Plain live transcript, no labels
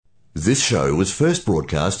This show was first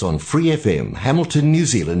broadcast on Free FM, Hamilton, New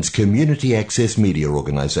Zealand's community access media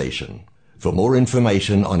organisation. For more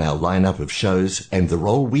information on our lineup of shows and the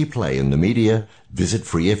role we play in the media, visit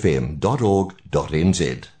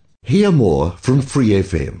freefm.org.nz. Hear more from Free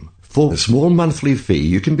FM. For a small monthly fee,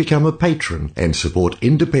 you can become a patron and support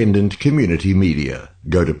independent community media.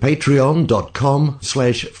 Go to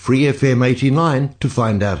patreon.com/freefm89 to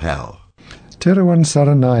find out how. Terawan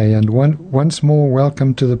Saranai, and once more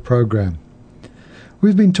welcome to the program.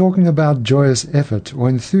 We've been talking about joyous effort or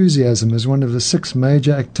enthusiasm as one of the 6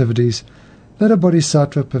 major activities that a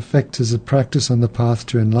bodhisattva perfects as a practice on the path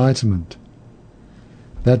to enlightenment.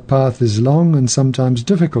 That path is long and sometimes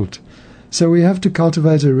difficult, so we have to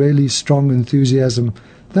cultivate a really strong enthusiasm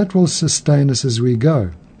that will sustain us as we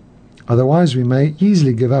go. Otherwise we may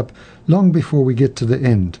easily give up long before we get to the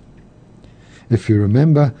end. If you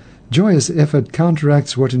remember, joyous effort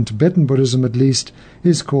counteracts what in Tibetan Buddhism at least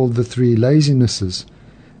is called the 3 lazinesses,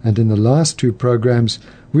 and in the last 2 programs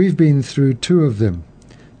we've been through 2 of them,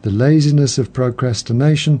 the laziness of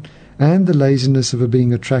procrastination and the laziness of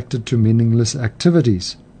being attracted to meaningless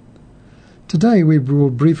activities. Today we will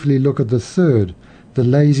briefly look at the 3rd, the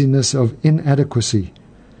laziness of inadequacy,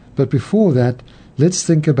 but before that let's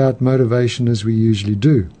think about motivation as we usually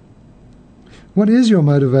do. What is your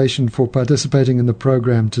motivation for participating in the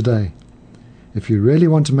program today? If you really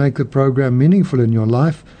want to make the program meaningful in your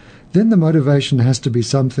life, then the motivation has to be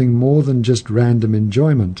something more than just random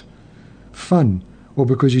enjoyment, fun, or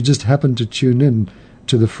because you just happen to tune in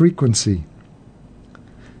to the frequency.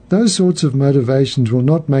 Those sorts of motivations will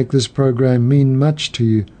not make this program mean much to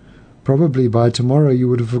you. Probably by tomorrow you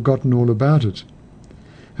would have forgotten all about it.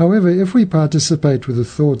 However, if we participate with the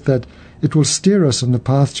thought that it will steer us on the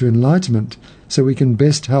path to enlightenment so we can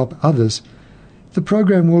best help others, the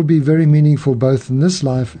program will be very meaningful both in this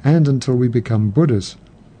life and until we become Buddhas.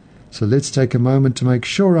 So let's take a moment to make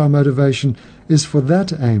sure our motivation is for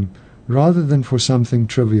that aim rather than for something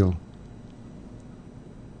trivial.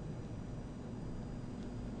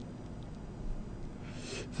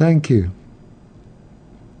 Thank you.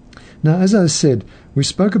 Now, as I said, we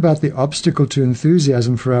spoke about the obstacle to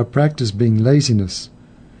enthusiasm for our practice being laziness.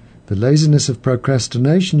 The laziness of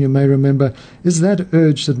procrastination, you may remember, is that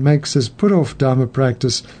urge that makes us put off Dharma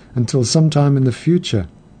practice until sometime in the future.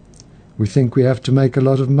 We think we have to make a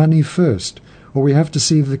lot of money first, or we have to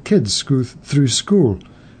see the kids go through school,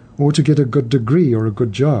 or to get a good degree or a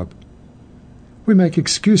good job. We make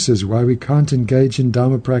excuses why we can't engage in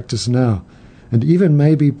Dharma practice now, and even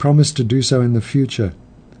maybe promise to do so in the future.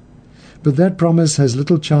 But that promise has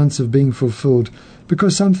little chance of being fulfilled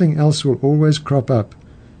because something else will always crop up,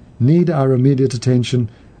 need our immediate attention,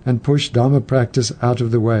 and push Dharma practice out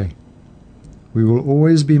of the way. We will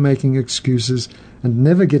always be making excuses and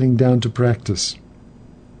never getting down to practice.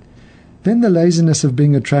 Then the laziness of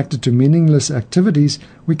being attracted to meaningless activities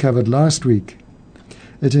we covered last week.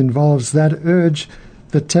 It involves that urge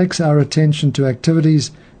that takes our attention to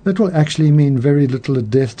activities that will actually mean very little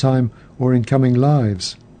at death time or in coming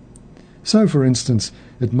lives. So, for instance,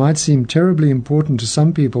 it might seem terribly important to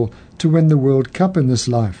some people to win the World Cup in this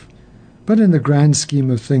life, but in the grand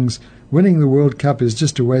scheme of things, winning the World Cup is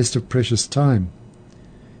just a waste of precious time.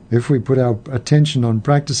 If we put our attention on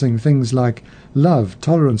practicing things like love,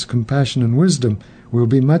 tolerance, compassion, and wisdom, we'll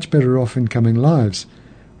be much better off in coming lives,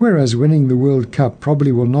 whereas winning the World Cup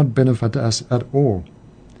probably will not benefit us at all.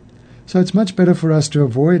 So it's much better for us to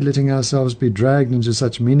avoid letting ourselves be dragged into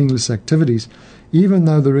such meaningless activities, even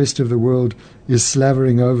though the rest of the world is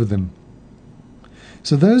slavering over them.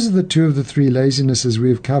 So those are the 2 of the 3 lazinesses we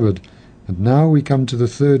have covered, and now we come to the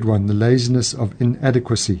 3rd one, the laziness of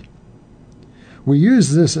inadequacy. We use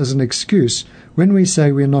this as an excuse when we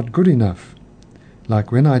say we're not good enough.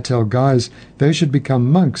 Like when I tell guys they should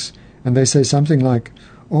become monks, and they say something like,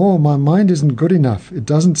 "Oh, my mind isn't good enough, it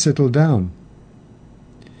doesn't settle down."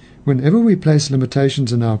 Whenever we place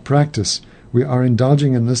limitations in our practice, we are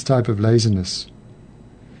indulging in this type of laziness.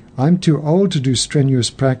 I'm too old to do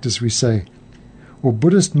strenuous practice, we say, or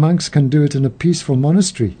Buddhist monks can do it in a peaceful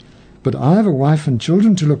monastery, but I have a wife and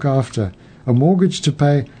children to look after, a mortgage to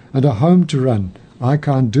pay, and a home to run. I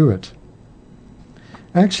can't do it.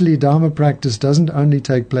 Actually, Dharma practice doesn't only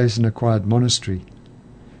take place in a quiet monastery.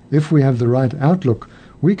 If we have the right outlook,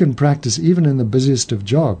 we can practice even in the busiest of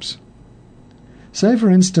jobs. Say, for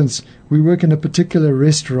instance, we work in a particular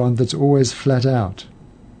restaurant that's always flat out.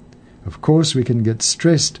 Of course, we can get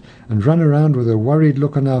stressed and run around with a worried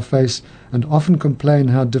look on our face and often complain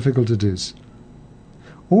how difficult it is.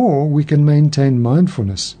 Or we can maintain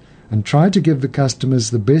mindfulness and try to give the customers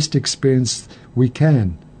the best experience we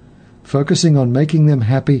can, focusing on making them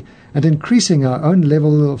happy and increasing our own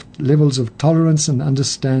levels of tolerance and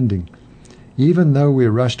understanding, even though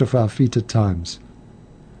we're rushed off our feet at times.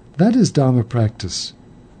 That is Dharma practice.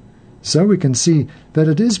 So we can see that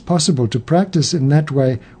it is possible to practice in that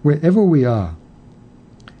way wherever we are.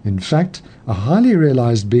 In fact, a highly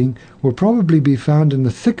realized being will probably be found in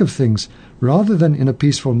the thick of things rather than in a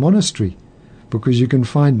peaceful monastery, because you can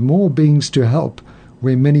find more beings to help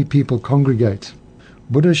where many people congregate.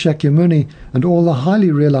 Buddha Shakyamuni and all the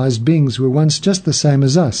highly realized beings were once just the same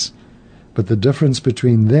as us, but the difference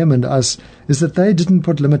between them and us is that they didn't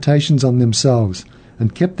put limitations on themselves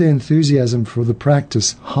and kept their enthusiasm for the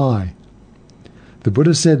practice high. The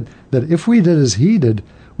Buddha said that if we did as he did,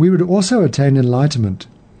 we would also attain enlightenment.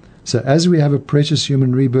 So as we have a precious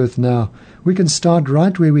human rebirth now, we can start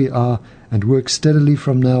right where we are and work steadily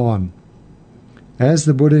from now on. As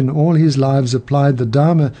the Buddha in all his lives applied the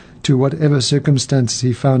Dharma to whatever circumstances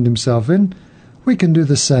he found himself in, we can do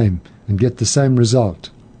the same and get the same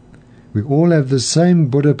result. We all have the same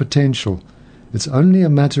Buddha potential. It's only a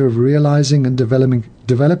matter of realizing and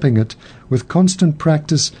developing it with constant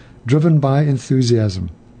practice driven by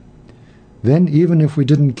enthusiasm. Then, even if we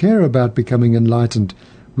didn't care about becoming enlightened,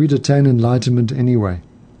 we'd attain enlightenment anyway.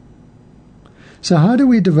 So how do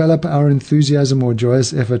we develop our enthusiasm or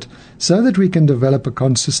joyous effort so that we can develop a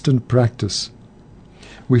consistent practice?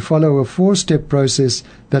 We follow a 4-step process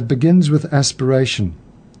that begins with aspiration.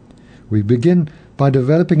 We begin by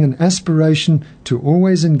developing an aspiration to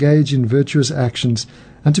always engage in virtuous actions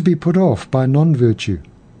and to be put off by non-virtue.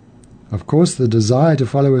 Of course, the desire to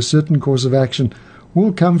follow a certain course of action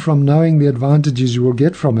will come from knowing the advantages you will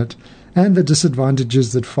get from it and the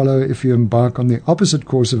disadvantages that follow if you embark on the opposite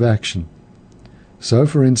course of action. So,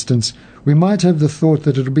 for instance, we might have the thought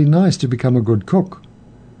that it would be nice to become a good cook.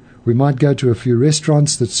 We might go to a few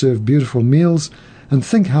restaurants that serve beautiful meals and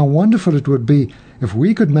think how wonderful it would be if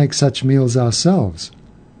we could make such meals ourselves.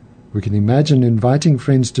 We can imagine inviting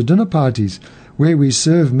friends to dinner parties where we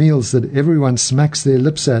serve meals that everyone smacks their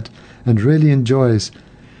lips at and really enjoys,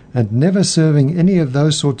 and never serving any of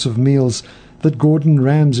those sorts of meals that Gordon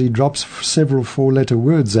Ramsay drops several 4-letter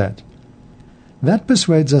words at. That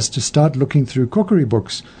persuades us to start looking through cookery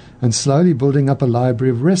books and slowly building up a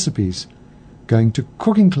library of recipes, going to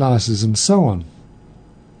cooking classes and so on.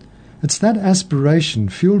 It's that aspiration,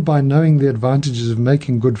 fueled by knowing the advantages of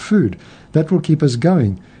making good food, that will keep us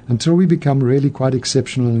going until we become really quite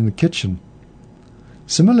exceptional in the kitchen.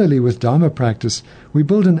 Similarly with Dharma practice, we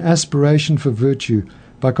build an aspiration for virtue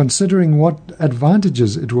by considering what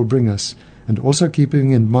advantages it will bring us, and also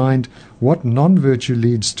keeping in mind what non-virtue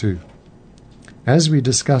leads to. As we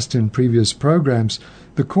discussed in previous programs,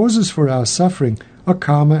 the causes for our suffering are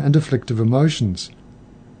karma and afflictive emotions.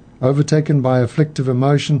 Overtaken by afflictive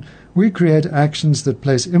emotion, we create actions that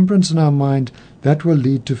place imprints in our mind that will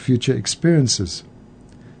lead to future experiences.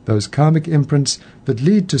 Those karmic imprints that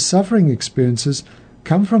lead to suffering experiences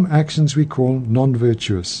come from actions we call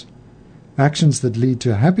non-virtuous. Actions that lead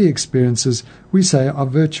to happy experiences we say are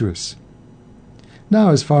virtuous.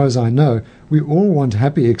 Now, as far as I know, we all want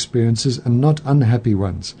happy experiences and not unhappy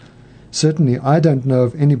ones. Certainly, I don't know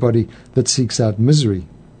of anybody that seeks out misery.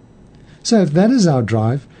 So if that is our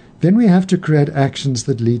drive, then we have to create actions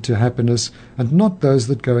that lead to happiness and not those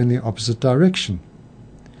that go in the opposite direction.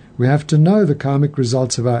 We have to know the karmic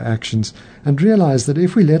results of our actions and realize that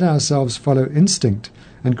if we let ourselves follow instinct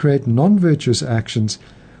and create non-virtuous actions,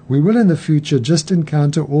 we will in the future just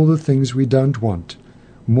encounter all the things we don't want: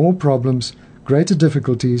 more problems, greater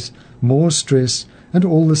difficulties, more stress, and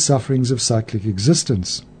all the sufferings of cyclic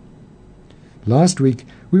existence. Last week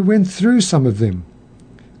we went through some of them: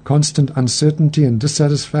 constant uncertainty and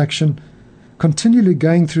dissatisfaction, continually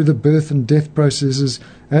going through the birth and death processes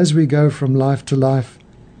as we go from life to life,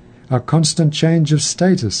 our constant change of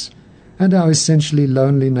status, and our essentially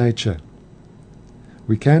lonely nature.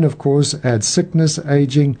 We can, of course, add sickness,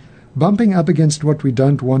 aging, bumping up against what we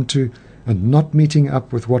don't want to, and not meeting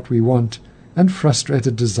up with what we want, and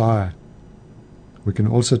frustrated desire. We can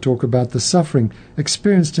also talk about the suffering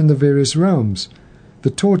experienced in the various realms, the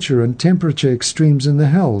torture and temperature extremes in the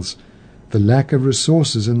hells, the lack of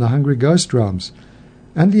resources in the hungry ghost realms,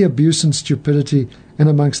 and the abuse and stupidity in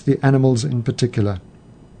amongst the animals in particular.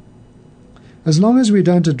 As long as we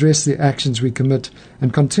don't address the actions we commit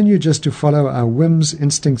and continue just to follow our whims,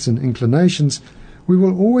 instincts, and inclinations, we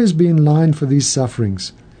will always be in line for these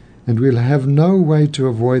sufferings, and we'll have no way to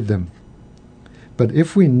avoid them. But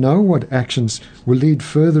if we know what actions will lead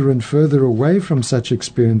further and further away from such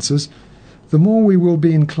experiences, the more we will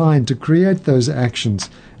be inclined to create those actions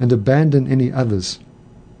and abandon any others.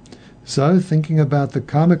 So, thinking about the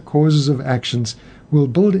karmic causes of actions, will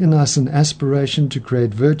build in us an aspiration to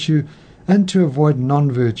create virtue and to avoid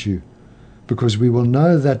non-virtue, because we will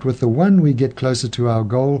know that with the one we get closer to our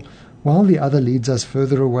goal, while the other leads us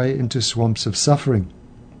further away into swamps of suffering.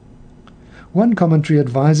 One commentary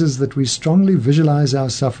advises that we strongly visualize our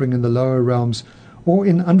suffering in the lower realms or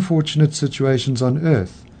in unfortunate situations on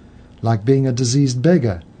earth, like being a diseased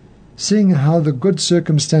beggar, seeing how the good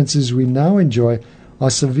circumstances we now enjoy are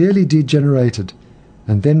severely degenerated,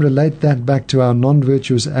 and then relate that back to our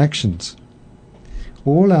non-virtuous actions.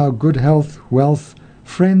 All our good health, wealth,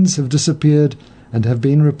 friends have disappeared and have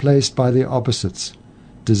been replaced by their opposites: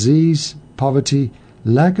 disease, poverty,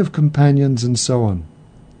 lack of companions, and so on.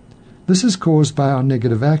 This is caused by our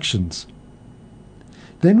negative actions.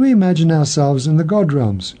 Then we imagine ourselves in the God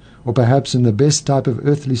realms, or perhaps in the best type of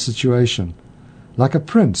earthly situation, like a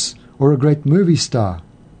prince or a great movie star.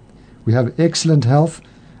 We have excellent health,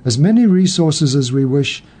 as many resources as we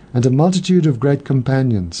wish, and a multitude of great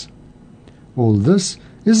companions. All this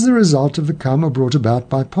is the result of the karma brought about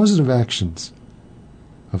by positive actions.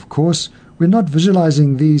 Of course, we're not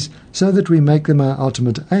visualizing these so that we make them our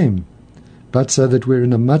ultimate aim, but so that we're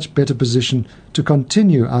in a much better position to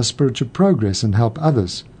continue our spiritual progress and help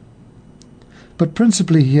others. But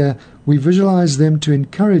principally here, we visualize them to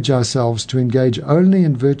encourage ourselves to engage only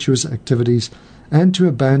in virtuous activities and to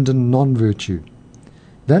abandon non-virtue.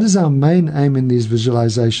 That is our main aim in these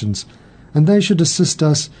visualizations, and they should assist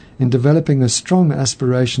us in developing a strong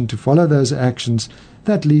aspiration to follow those actions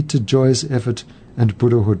that lead to joyous effort and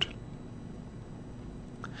Buddhahood.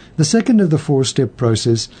 The second of the four-step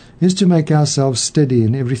process is to make ourselves steady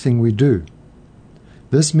in everything we do.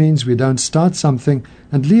 This means we don't start something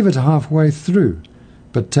and leave it halfway through,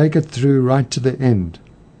 but take it through right to the end.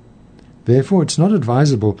 Therefore, it's not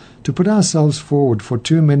advisable to put ourselves forward for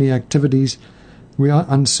too many activities we are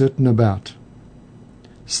uncertain about.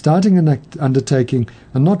 Starting an undertaking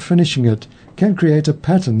and not finishing it can create a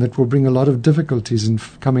pattern that will bring a lot of difficulties in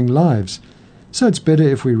coming lives, so it's better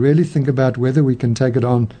if we really think about whether we can take it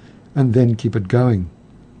on and then keep it going.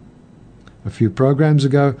 A few programs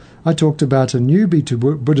ago, I talked about a newbie to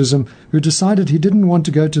Buddhism who decided he didn't want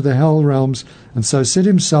to go to the hell realms, and so set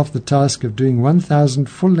himself the task of doing 1,000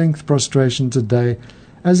 full-length prostrations a day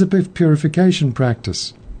as a purification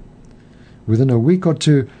practice. Within a week or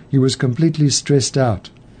two, he was completely stressed out.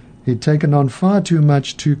 He'd taken on far too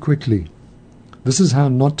much too quickly. This is how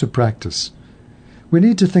not to practice. We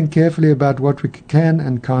need to think carefully about what we can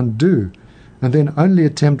and can't do, and then only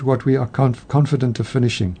attempt what we are confident of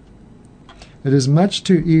finishing. It is much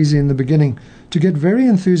too easy in the beginning to get very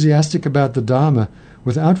enthusiastic about the Dharma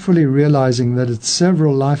without fully realizing that it's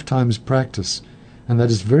several lifetimes' practice, and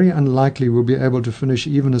that it's very unlikely we'll be able to finish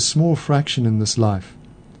even a small fraction in this life.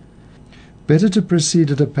 Better to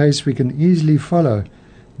proceed at a pace we can easily follow,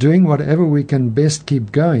 doing whatever we can best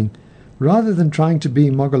keep going, rather than trying to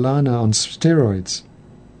be Moggallana on steroids.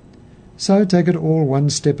 So take it all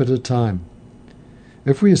one step at a time.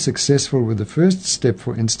 If we are successful with the first step,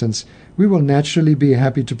 for instance, we will naturally be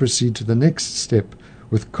happy to proceed to the next step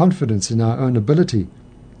with confidence in our own ability.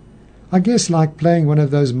 I guess like playing one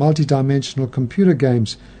of those multi-dimensional computer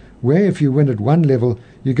games where if you win at one level,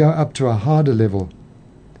 you go up to a harder level.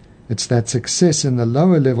 It's that success in the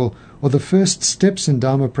lower level or the first steps in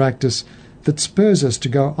Dharma practice that spurs us to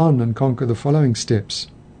go on and conquer the following steps.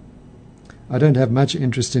 I don't have much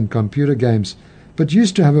interest in computer games, but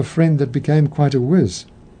used to have a friend that became quite a whiz.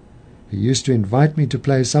 He used to invite me to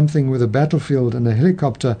play something with a battlefield and a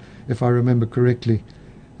helicopter, if I remember correctly,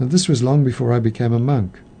 and this was long before I became a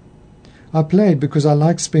monk. I played because I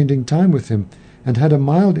liked spending time with him and had a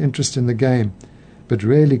mild interest in the game, but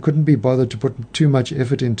really couldn't be bothered to put too much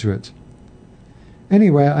effort into it.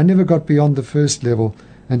 Anyway, I never got beyond the first level,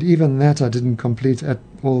 and even that I didn't complete at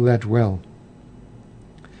all that well.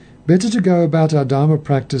 Better to go about our Dharma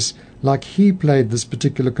practice like he played this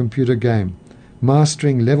particular computer game,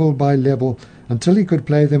 mastering level by level until he could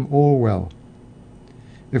play them all well.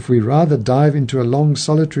 If we rather dive into a long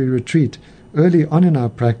solitary retreat early on in our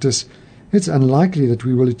practice, it's unlikely that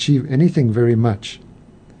we will achieve anything very much.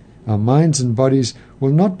 Our minds and bodies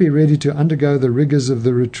will not be ready to undergo the rigors of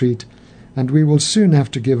the retreat, and we will soon have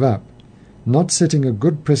to give up, not setting a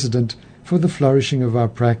good precedent for the flourishing of our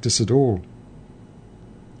practice at all.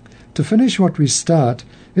 To finish what we start,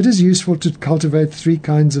 it is useful to cultivate 3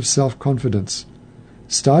 kinds of self-confidence,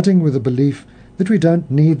 starting with the belief that we don't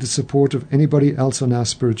need the support of anybody else on our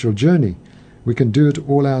spiritual journey. We can do it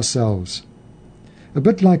all ourselves. A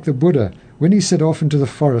bit like the Buddha when he set off into the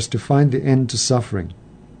forest to find the end to suffering.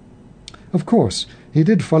 Of course, he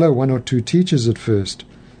did follow 1 or 2 teachers at first,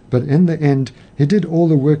 but in the end he did all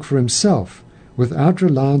the work for himself, without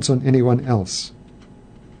reliance on anyone else.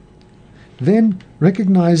 Then,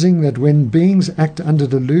 recognizing that when beings act under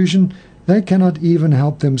delusion, they cannot even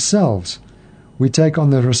help themselves, we take on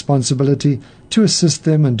the responsibility to assist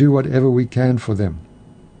them and do whatever we can for them.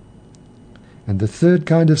 And the third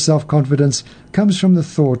kind of self-confidence comes from the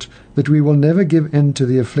thought that we will never give in to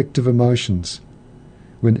the afflictive emotions.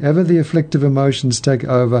 Whenever the afflictive emotions take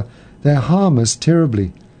over, they harm us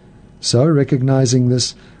terribly. So, recognizing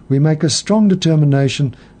this, we make a strong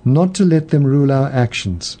determination not to let them rule our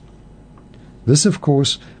actions. This, of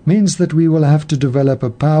course, means that we will have to develop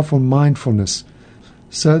a powerful mindfulness,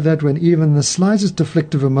 so that when even the slightest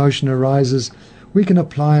afflictive emotion arises, we can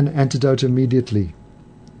apply an antidote immediately.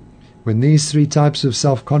 When these three types of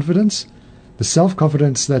self-confidence, the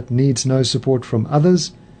self-confidence that needs no support from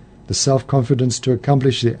others, the self-confidence to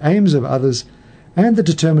accomplish the aims of others, and the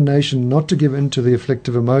determination not to give in to the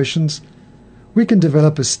afflictive emotions, we can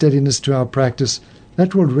develop a steadiness to our practice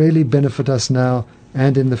that will really benefit us now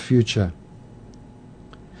and in the future.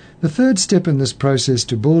 The third step in this process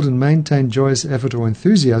to build and maintain joyous effort or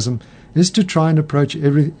enthusiasm is to try and approach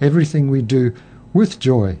everything we do with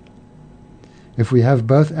joy. If we have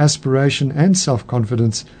both aspiration and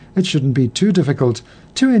self-confidence, it shouldn't be too difficult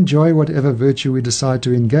to enjoy whatever virtue we decide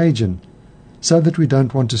to engage in, so that we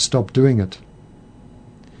don't want to stop doing it.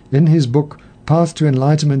 In his book, Path to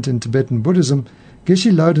Enlightenment in Tibetan Buddhism,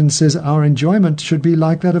 Geshe Loden says our enjoyment should be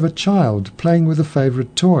like that of a child playing with a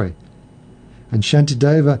favorite toy. And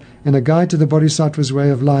Shantideva, in A Guide to the Bodhisattva's Way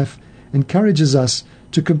of Life, encourages us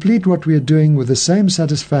to complete what we are doing with the same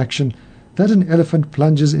satisfaction that an elephant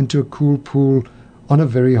plunges into a cool pool on a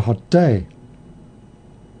very hot day.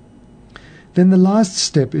 Then the last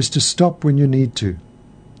step is to stop when you need to.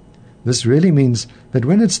 This really means that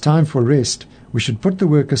when it's time for rest, we should put the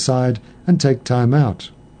work aside and take time out.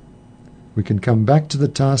 We can come back to the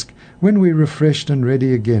task when we're refreshed and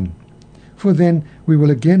ready again, for then we will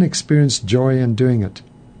again experience joy in doing it.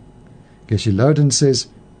 Geshe Loden says,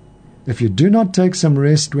 if you do not take some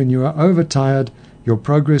rest when you are overtired, your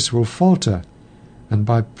progress will falter, and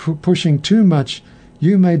by pushing too much,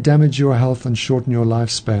 you may damage your health and shorten your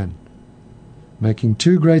lifespan. Making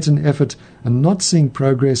too great an effort and not seeing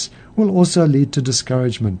progress will also lead to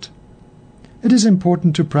discouragement. It is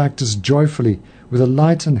important to practice joyfully with a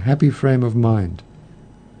light and happy frame of mind.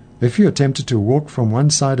 If you attempted to walk from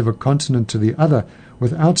one side of a continent to the other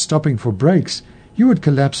without stopping for breaks, you would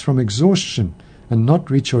collapse from exhaustion and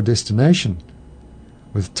not reach your destination.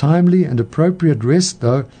 With timely and appropriate rest,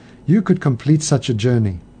 though, you could complete such a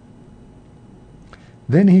journey.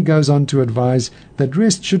 Then he goes on to advise that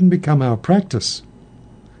rest shouldn't become our practice.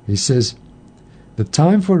 He says, the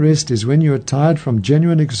time for rest is when you are tired from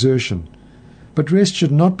genuine exertion, but rest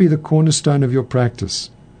should not be the cornerstone of your practice.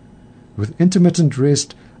 With intermittent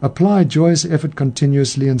rest, apply joyous effort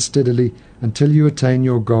continuously and steadily until you attain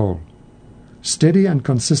your goal. Steady and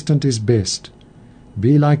consistent is best.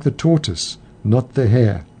 Be like the tortoise, not the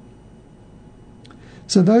hare.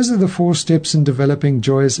 So those are the 4 steps in developing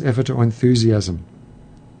joyous effort or enthusiasm.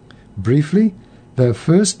 Briefly, they are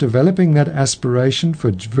first developing that aspiration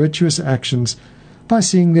for virtuous actions by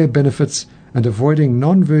seeing their benefits and avoiding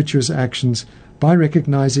non-virtuous actions by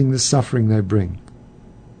recognizing the suffering they bring.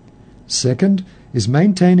 Second is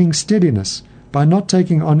maintaining steadiness by not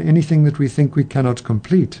taking on anything that we think we cannot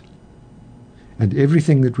complete. And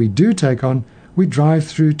everything that we do take on, we drive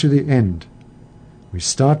through to the end. We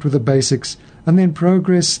start with the basics and then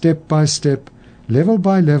progress step by step, level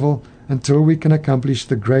by level, until we can accomplish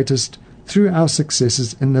the greatest through our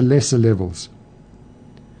successes in the lesser levels.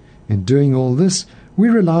 In doing all this, we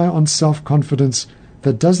rely on self-confidence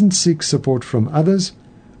that doesn't seek support from others,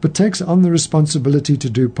 but takes on the responsibility to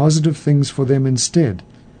do positive things for them instead,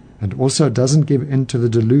 and also doesn't give in to the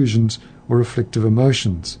delusions or afflictive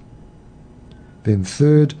emotions. Then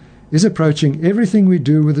third is approaching everything we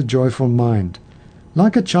do with a joyful mind,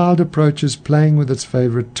 like a child approaches playing with its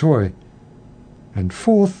favorite toy. And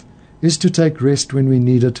fourth is to take rest when we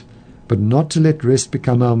need it, but not to let rest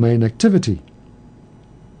become our main activity.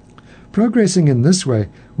 Progressing in this way,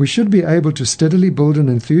 we should be able to steadily build an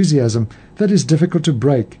enthusiasm that is difficult to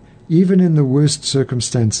break, even in the worst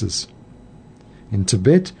circumstances. In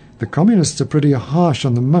Tibet, the communists are pretty harsh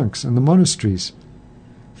on the monks and the monasteries.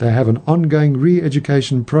 They have an ongoing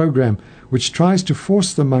re-education program which tries to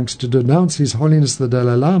force the monks to denounce His Holiness the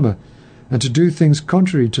Dalai Lama and to do things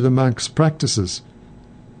contrary to the monks' practices.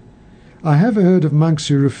 I have heard of monks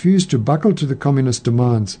who refused to buckle to the communist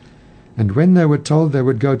demands, and when they were told they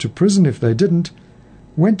would go to prison if they didn't,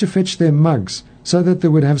 went to fetch their mugs so that they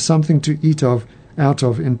would have something to eat out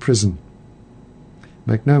of in prison.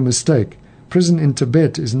 Make no mistake, prison in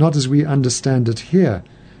Tibet is not as we understand it here,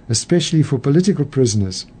 especially for political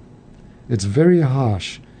prisoners. It's very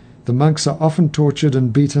harsh. The monks are often tortured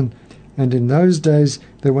and beaten, and in those days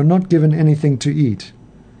they were not given anything to eat.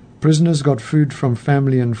 Prisoners got food from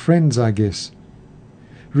family and friends, I guess.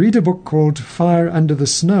 Read a book called Fire Under the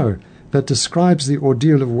Snow that describes the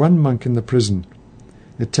ordeal of one monk in the prison.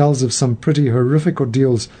 It tells of some pretty horrific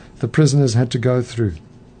ordeals the prisoners had to go through.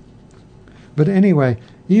 But anyway,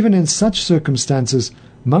 even in such circumstances,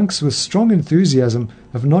 monks with strong enthusiasm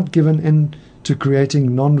have not given in to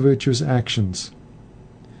creating non-virtuous actions.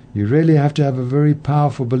 You really have to have a very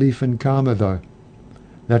powerful belief in karma, though.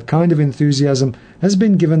 That kind of enthusiasm has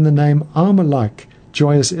been given the name armor-like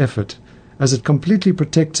joyous effort, as it completely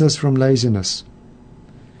protects us from laziness.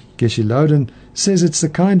 Geshe Loden says it's the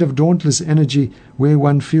kind of dauntless energy where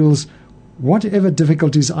one feels, whatever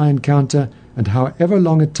difficulties I encounter and however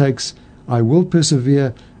long it takes, I will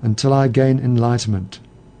persevere until I gain enlightenment.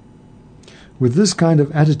 With this kind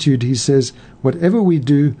of attitude, he says, whatever we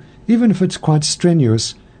do, even if it's quite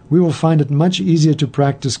strenuous, we will find it much easier to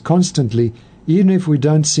practice constantly, even if we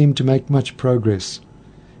don't seem to make much progress.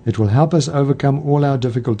 It will help us overcome all our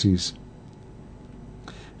difficulties.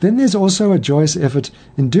 Then there's also a joyous effort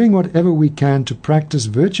in doing whatever we can to practice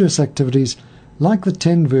virtuous activities like the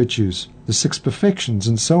 10 virtues, the 6 perfections,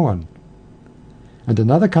 and so on. And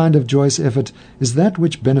another kind of joyous effort is that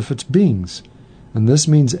which benefits beings, and this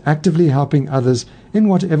means actively helping others in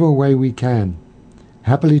whatever way we can,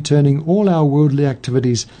 happily turning all our worldly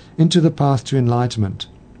activities into the path to enlightenment.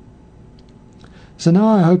 So now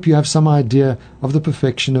I hope you have some idea of the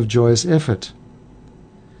perfection of joyous effort.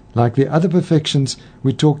 Like the other perfections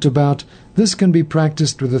we talked about, this can be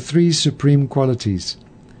practiced with the 3 supreme qualities: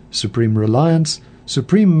 supreme reliance,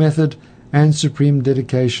 supreme method, and supreme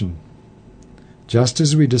dedication. Just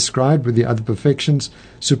as we described with the other perfections,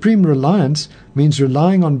 supreme reliance means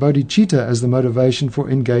relying on bodhicitta as the motivation for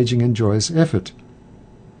engaging in joyous effort.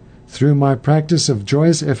 Through my practice of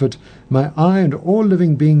joyous effort, may I and all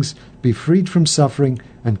living beings be freed from suffering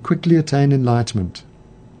and quickly attain enlightenment.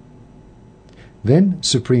 Then,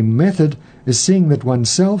 supreme method is seeing that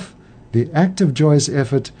oneself, the act of joyous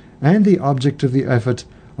effort, and the object of the effort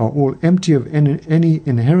are all empty of any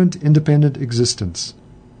inherent independent existence.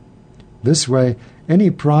 This way, any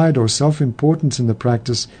pride or self-importance in the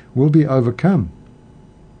practice will be overcome.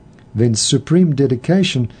 Then supreme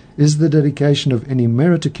dedication is the dedication of any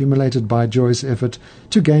merit accumulated by joyous effort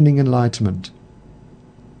to gaining enlightenment.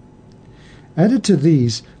 Added to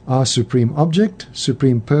these are supreme object,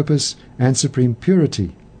 supreme purpose, and supreme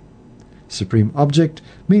purity. Supreme object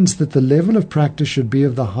means that the level of practice should be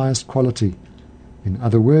of the highest quality. In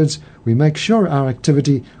other words, we make sure our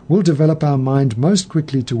activity will develop our mind most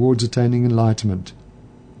quickly towards attaining enlightenment.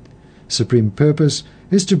 Supreme purpose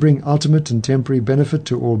is to bring ultimate and temporary benefit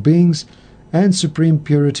to all beings, and supreme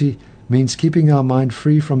purity means keeping our mind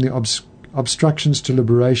free from the obstructions to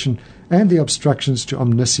liberation and the obstructions to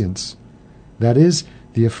omniscience. That is,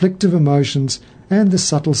 the afflictive emotions and the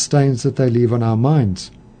subtle stains that they leave on our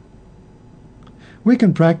minds. We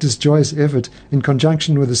can practice joyous effort in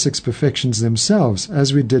conjunction with the 6 perfections themselves,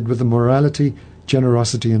 as we did with the morality,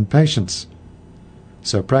 generosity, and patience.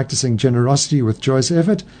 So practicing generosity with joyous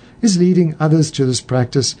effort is leading others to this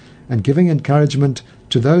practice and giving encouragement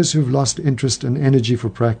to those who've lost interest and energy for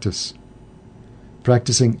practice.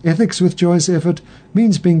 Practicing ethics with joyous effort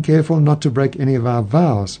means being careful not to break any of our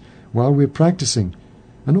vows while we're practicing,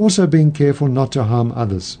 and also being careful not to harm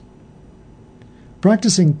others.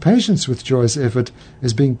 Practicing patience with joyous effort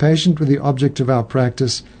is being patient with the object of our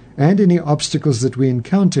practice and any obstacles that we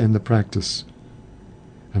encounter in the practice.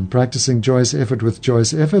 And practicing joyous effort with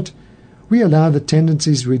joyous effort, we allow the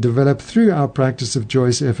tendencies we develop through our practice of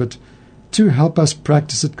joyous effort to help us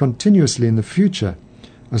practice it continuously in the future,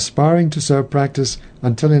 aspiring to so practice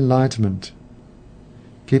until enlightenment.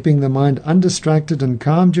 Keeping the mind undistracted and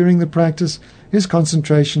calm during the practice is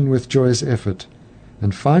concentration with joyous effort.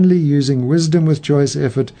 And finally, using wisdom with joyous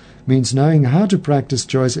effort means knowing how to practice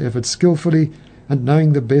joyous effort skillfully and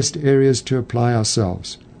knowing the best areas to apply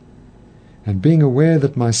ourselves. And being aware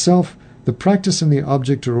that myself, the practice and the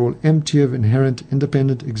object are all empty of inherent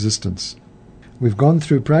independent existence. We've gone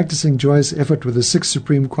through practicing joyous effort with the 6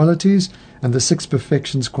 supreme qualities and the 6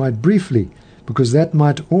 perfections quite briefly, because that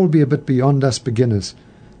might all be a bit beyond us beginners,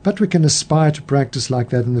 but we can aspire to practice like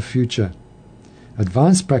that in the future.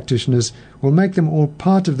 Advanced practitioners will make them all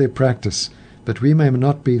part of their practice, but we may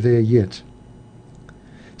not be there yet.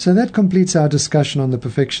 So that completes our discussion on the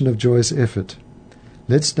perfection of joyous effort.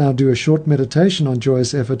 Let's now do a short meditation on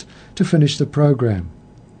joyous effort to finish the program.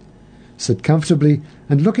 Sit comfortably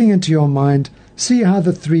and looking into your mind, see how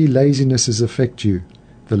the 3 lazinesses affect you: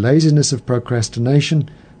 the laziness of procrastination,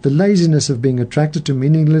 the laziness of being attracted to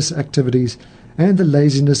meaningless activities, and the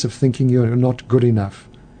laziness of thinking you're not good enough.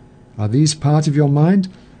 Are these part of your mind,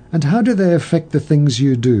 and how do they affect the things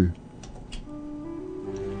you do?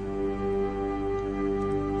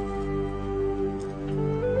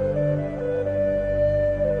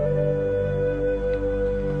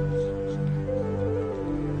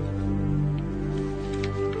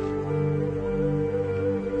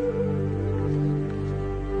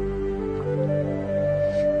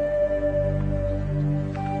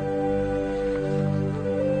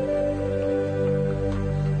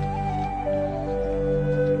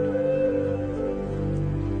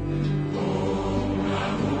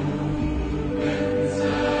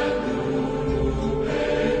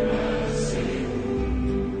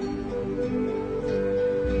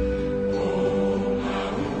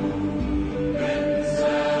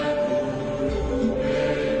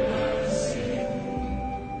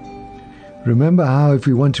 Remember how if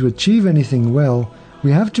we want to achieve anything well,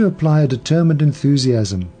 we have to apply a determined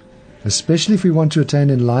enthusiasm, especially if we want to attain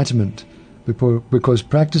enlightenment, because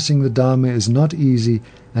practicing the Dharma is not easy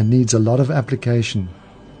and needs a lot of application.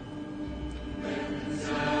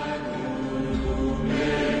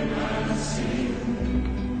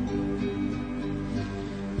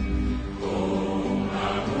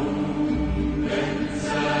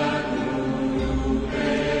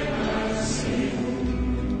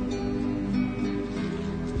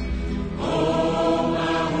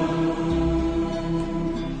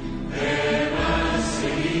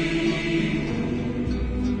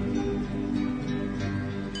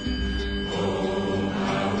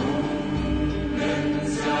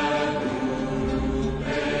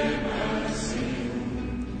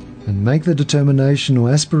 And make the determination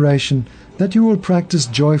or aspiration that you will practice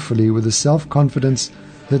joyfully with a self-confidence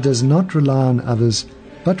that does not rely on others,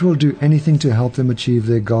 but will do anything to help them achieve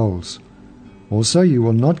their goals. Also, you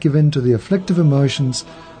will not give in to the afflictive emotions,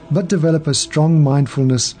 but develop a strong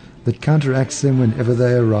mindfulness that counteracts them whenever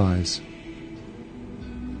they arise.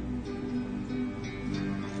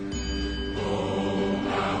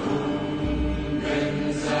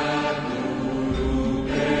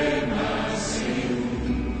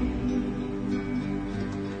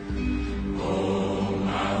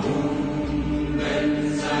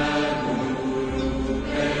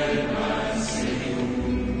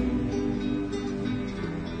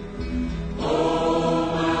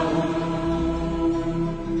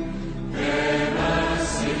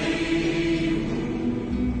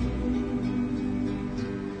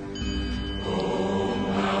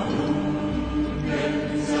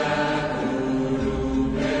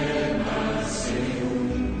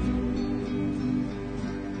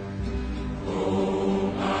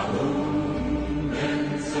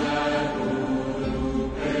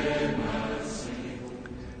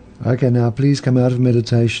 Okay, now please come out of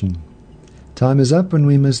meditation. Time is up and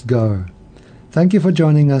we must go. Thank you for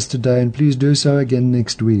joining us today, and please do so again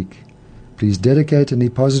next week. Please dedicate any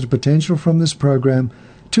positive potential from this program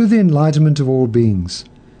to the enlightenment of all beings.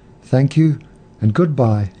 Thank you and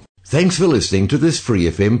goodbye. Thanks for listening to this Free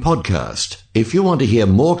FM podcast. If you want to hear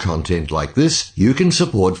more content like this, you can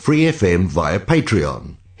support Free FM via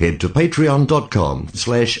Patreon. Head to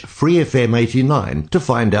patreon.com/freefm89 to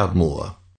find out more.